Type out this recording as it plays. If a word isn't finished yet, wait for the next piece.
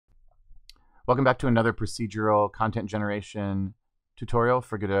Welcome back to another procedural content generation tutorial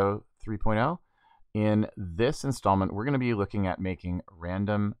for Godot 3.0. In this installment, we're going to be looking at making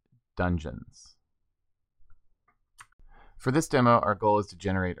random dungeons. For this demo, our goal is to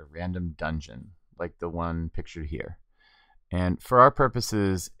generate a random dungeon, like the one pictured here. And for our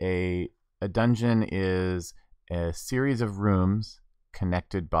purposes, a dungeon is a series of rooms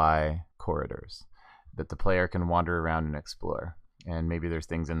connected by corridors that the player can wander around and explore. And maybe there's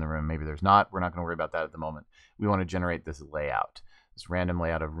things in the room, maybe there's not. We're not going to worry about that at the moment. We want to generate this layout, this random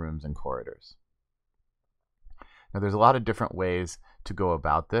layout of rooms and corridors. Now there's a lot of different ways to go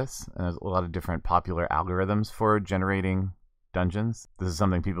about this, and there's a lot of different popular algorithms for generating dungeons. This is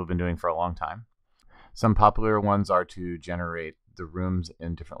something people have been doing for a long time. Some popular ones are to generate the rooms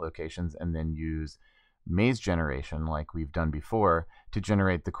in different locations and then use maze generation, like we've done before, to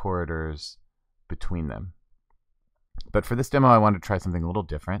generate the corridors between them. But for this demo, I wanted to try something a little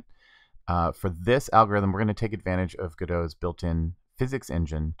different. For this algorithm, we're going to take advantage of Godot's built-in physics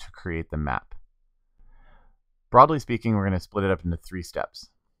engine to create the map. Broadly speaking, we're going to split it up into 3 steps.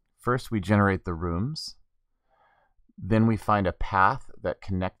 First, we generate the rooms. Then we find a path that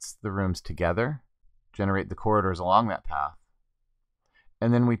connects the rooms together, generate the corridors along that path,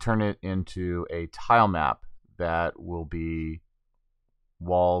 and then we turn it into a tile map that will be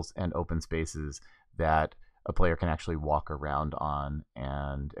walls and open spaces that a player can actually walk around on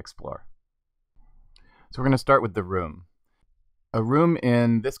and explore. So we're going to start with the room. A room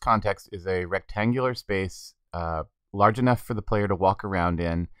in this context is a rectangular space large enough for the player to walk around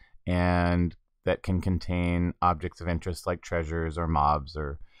in, and that can contain objects of interest like treasures or mobs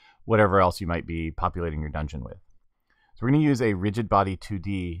or whatever else you might be populating your dungeon with. So we're going to use a rigid body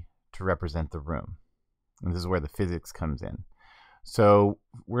 2D to represent the room. And this is where the physics comes in. So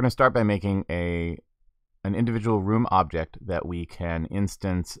we're going to start by making an individual room object that we can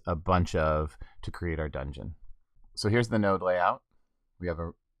instance a bunch of to create our dungeon. So here's the node layout. We have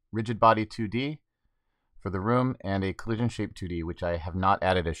a rigid body 2D for the room and a collision shape 2D, which I have not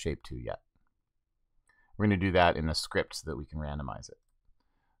added a shape to yet. We're going to do that in a script so that we can randomize it.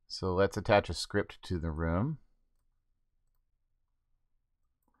 So let's attach a script to the room.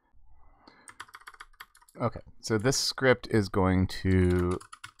 Okay, so this script is going to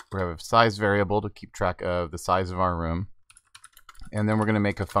we have a size variable to keep track of the size of our room. And then we're going to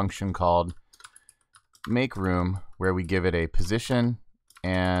make a function called makeRoom where we give it a position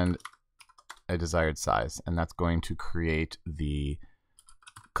and a desired size. And that's going to create the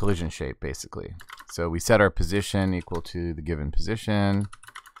collision shape, basically. So we set our position equal to the given position,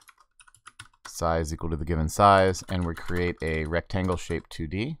 size equal to the given size, and we create a rectangle shape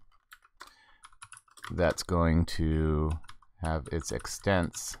 2D that's going to have its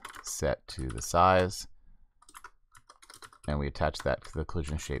extents set to the size, and we attach that to the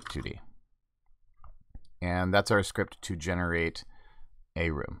collision shape 2D. And that's our script to generate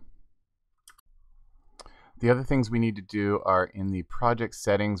a room. The other things we need to do are in the project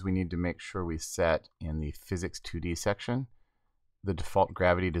settings, we need to make sure we set in the physics 2D section the default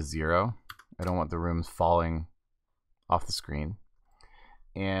gravity to 0. I don't want the rooms falling off the screen.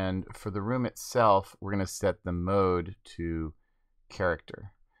 And for the room itself, we're going to set the mode to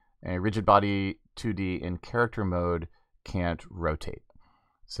character. A rigid body 2D in character mode can't rotate.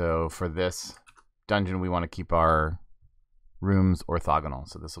 So for this dungeon, we want to keep our rooms orthogonal.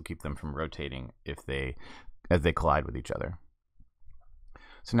 So this will keep them from rotating as they collide with each other.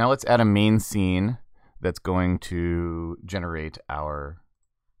 So now let's add a main scene that's going to generate our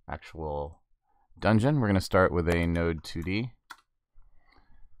actual dungeon. We're going to start with a node 2D.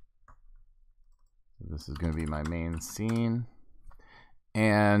 This is going to be my main scene.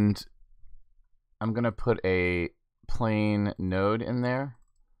 And I'm going to put a plain node in there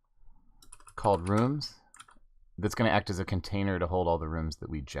called rooms that's going to act as a container to hold all the rooms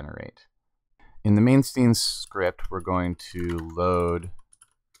that we generate. In the main scene script, we're going to load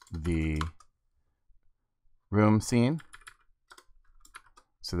the room scene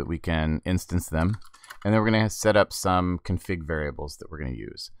so that we can instance them. And then we're going to set up some config variables that we're going to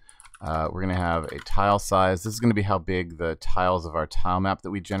use. We're going to have a tile size. This is going to be how big the tiles of our tile map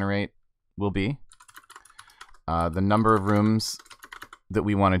that we generate will be. The number of rooms that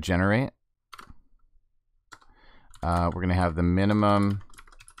we want to generate. We're going to have the minimum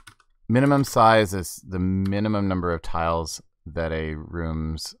size is the minimum number of tiles that a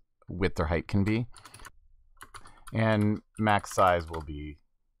room's width or height can be. And max size will be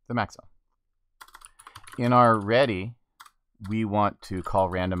the maximum. In our ready, we want to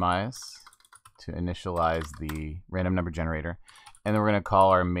call randomize to initialize the random number generator, and then we're going to call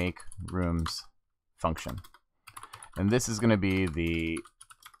our make rooms function. And this is going to be the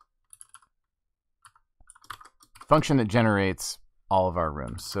function that generates all of our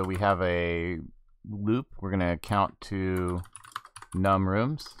rooms. So we have a loop. We're going to count to num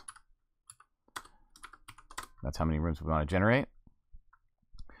rooms. That's how many rooms we want to generate.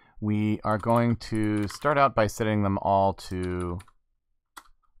 We are going to start out by setting them all to,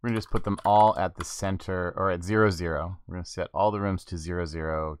 we're going to just put them all at the center, or at 0, 0. We're going to set all the rooms to 0,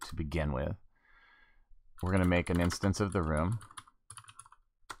 0 to begin with. We're going to make an instance of the room.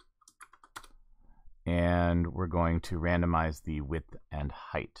 And we're going to randomize the width and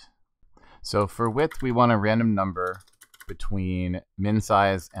height. So for width, we want a random number between min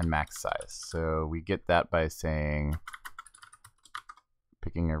size and max size. So we get that by saying,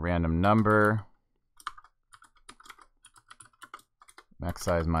 picking a random number, max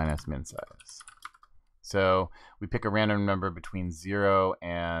size minus min size. So we pick a random number between 0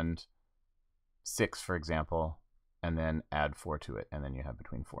 and 6, for example, and then add 4 to it, and then you have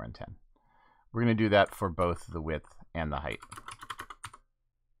between 4 and 10. We're going to do that for both the width and the height.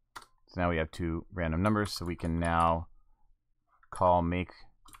 So now we have 2 random numbers, so we can now call make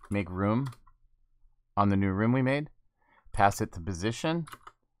room on the new room we made, pass it the position,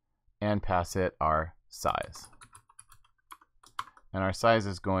 and pass it our size. And our size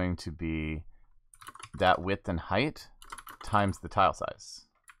is going to be that width and height times the tile size.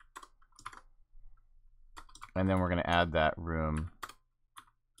 And then we're going to add that room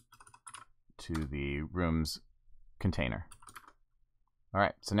to the rooms container. All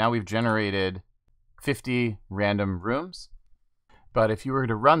right, so now we've generated 50 random rooms. But if you were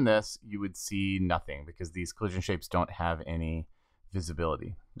to run this, you would see nothing because these collision shapes don't have any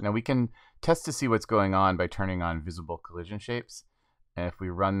visibility. Now we can test to see what's going on by turning on visible collision shapes. And if we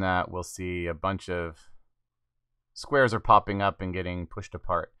run that, we'll see a bunch of squares are popping up and getting pushed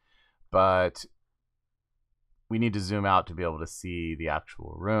apart. But we need to zoom out to be able to see the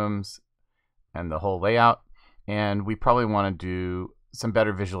actual rooms and the whole layout. And we probably want to do some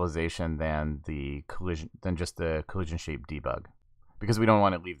better visualization than just the collision shape debug, because we don't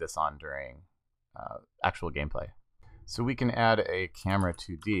want to leave this on during actual gameplay. So we can add a camera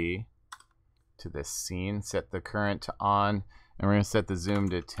 2D to this scene, set the current to on, and we're going to set the zoom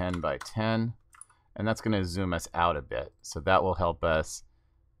to 10 by 10, and that's going to zoom us out a bit. So that will help us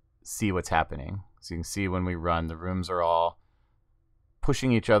see what's happening. So you can see when we run, the rooms are all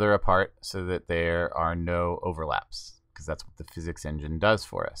pushing each other apart so that there are no overlaps, because that's what the physics engine does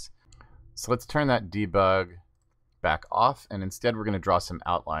for us. So let's turn that debug back off, and instead we're going to draw some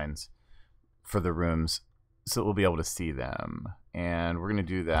outlines for the rooms so that we'll be able to see them. And we're going to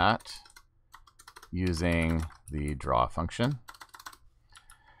do that using the draw function.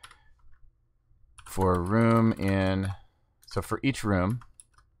 For a room so for each room,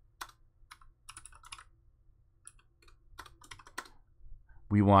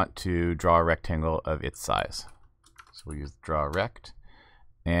 we want to draw a rectangle of its size. So we'll use draw rect,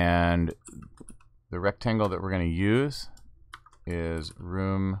 and the rectangle that we're going to use is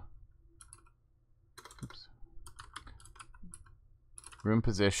room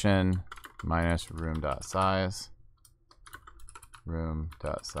position minus room.size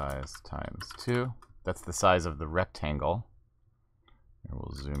times 2. That's the size of the rectangle. And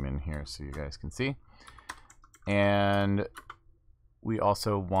we'll zoom in here so you guys can see. And we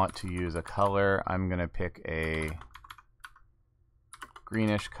also want to use a color. I'm going to pick a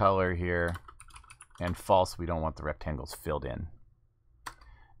greenish color here, and false, we don't want the rectangles filled in.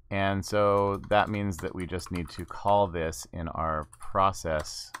 And so that means that we just need to call this in our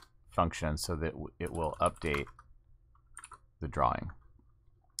process function so that it will update the drawing.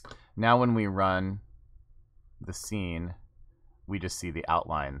 Now when we run the scene, we just see the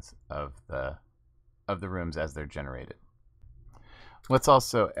outlines of the rooms as they're generated. Let's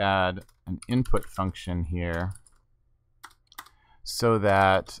also add an input function here so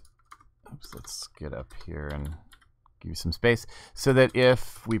that, let's get up here and give you some space, so that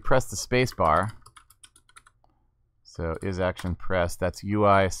if we press the space bar, so is action press, that's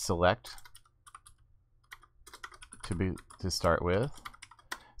UI select to start with.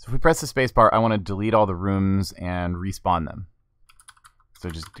 So if we press the space bar, I want to delete all the rooms and respawn them. So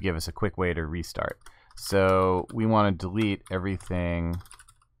just to give us a quick way to restart. So we want to delete everything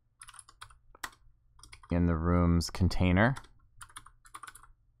in the rooms container,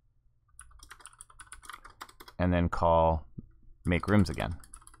 and then call make rooms again.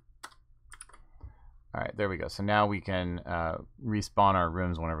 All right, there we go. So now we can respawn our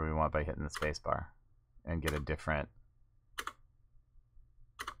rooms whenever we want by hitting the space bar and get a different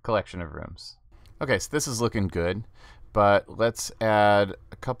collection of rooms. Okay, so this is looking good, but let's add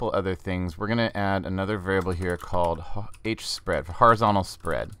a couple other things. We're going to add another variable here called hspread, for horizontal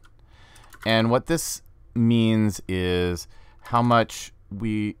spread. And what this means is how much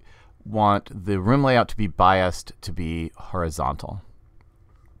we want the room layout to be biased to be horizontal.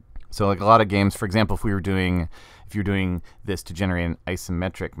 So like a lot of games, for example, if you're doing this to generate an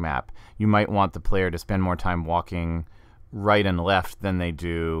isometric map, you might want the player to spend more time walking right and left than they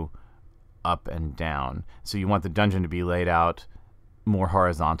do up and down. So you want the dungeon to be laid out more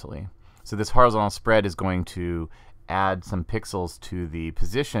horizontally. So this horizontal spread is going to add some pixels to the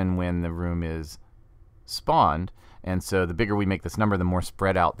position when the room is spawned, and so the bigger we make this number, the more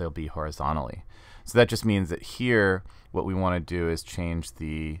spread out they'll be horizontally. So that just means that here what we want to do is change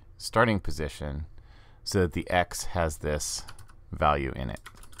the starting position so that the x has this value in it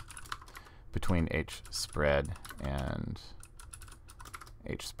between h spread and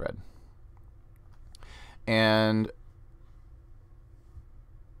h spread. And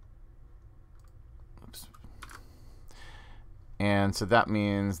so that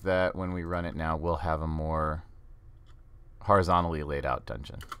means that when we run it now, we'll have a more horizontally laid out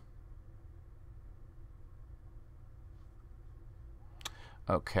dungeon.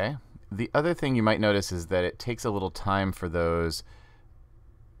 Okay. The other thing you might notice is that it takes a little time for those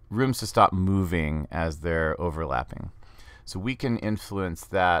rooms to stop moving as they're overlapping. So we can influence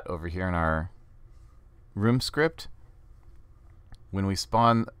that over here in our room script. When we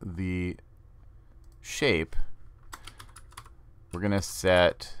spawn the shape, we're going to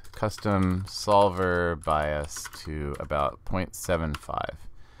set custom solver bias to about 0.75.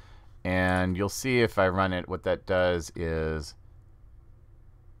 And you'll see if I run it, what that does is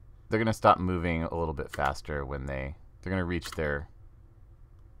they're going to stop moving a little bit faster when they're going to reach their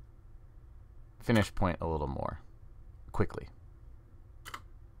finish point a little more quickly.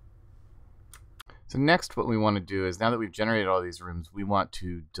 So next what we want to do is, now that we've generated all these rooms, we want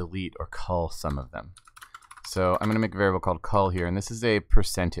to delete or cull some of them. So I'm going to make a variable called cull here, and this is a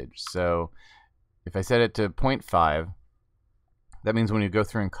percentage. So if I set it to 0.5, that means when you go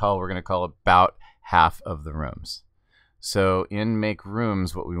through and cull, we're going to cull about half of the rooms. So in make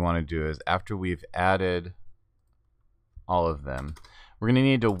rooms, what we want to do is, after we've added all of them, we're going to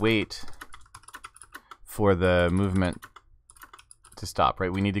need to wait for the movement to stop,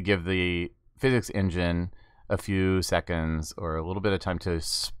 right? We need to give the physics engine a few seconds or a little bit of time to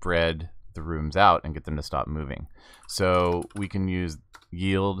spread the rooms out and get them to stop moving. So we can use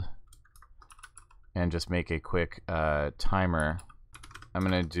yield and just make a quick timer. I'm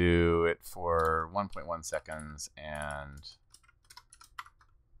going to do it for 1.1 seconds, and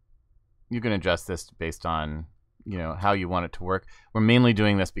you can adjust this based on, you know, how you want it to work. We're mainly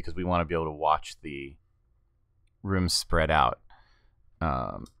doing this because we want to be able to watch the rooms spread out,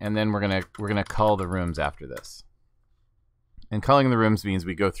 and then we're gonna cull the rooms after this. And culling the rooms means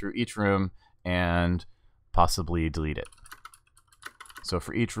we go through each room and possibly delete it. So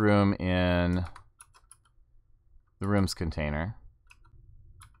for each room in the rooms container,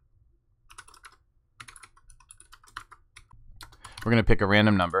 we're going to pick a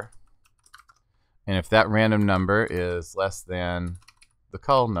random number. And if that random number is less than the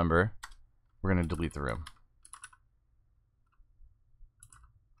cull number, we're going to delete the room.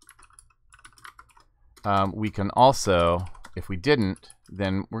 We can also, if we didn't,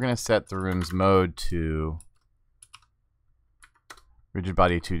 then we're going to set the room's mode to rigid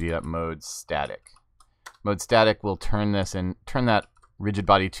body 2D.mode static. Mode static will turn that rigid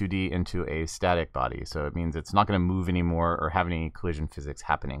body 2D into a static body. So it means it's not going to move anymore or have any collision physics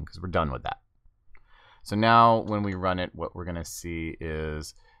happening, because we're done with that. So now when we run it, what we're going to see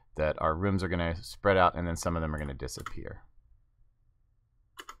is that our rooms are going to spread out, and then some of them are going to disappear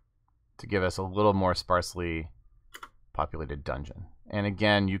to give us a little more sparsely populated dungeon. And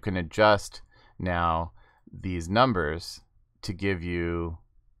again, you can adjust now these numbers to give you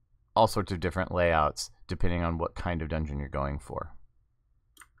all sorts of different layouts depending on what kind of dungeon you're going for.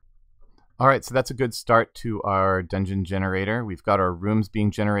 All right, so that's a good start to our dungeon generator. We've got our rooms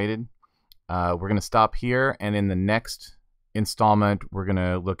being generated. We're going to stop here, and in the next installment, we're going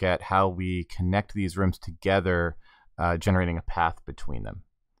to look at how we connect these rooms together, generating a path between them.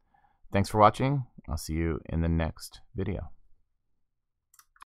 Thanks for watching. I'll see you in the next video.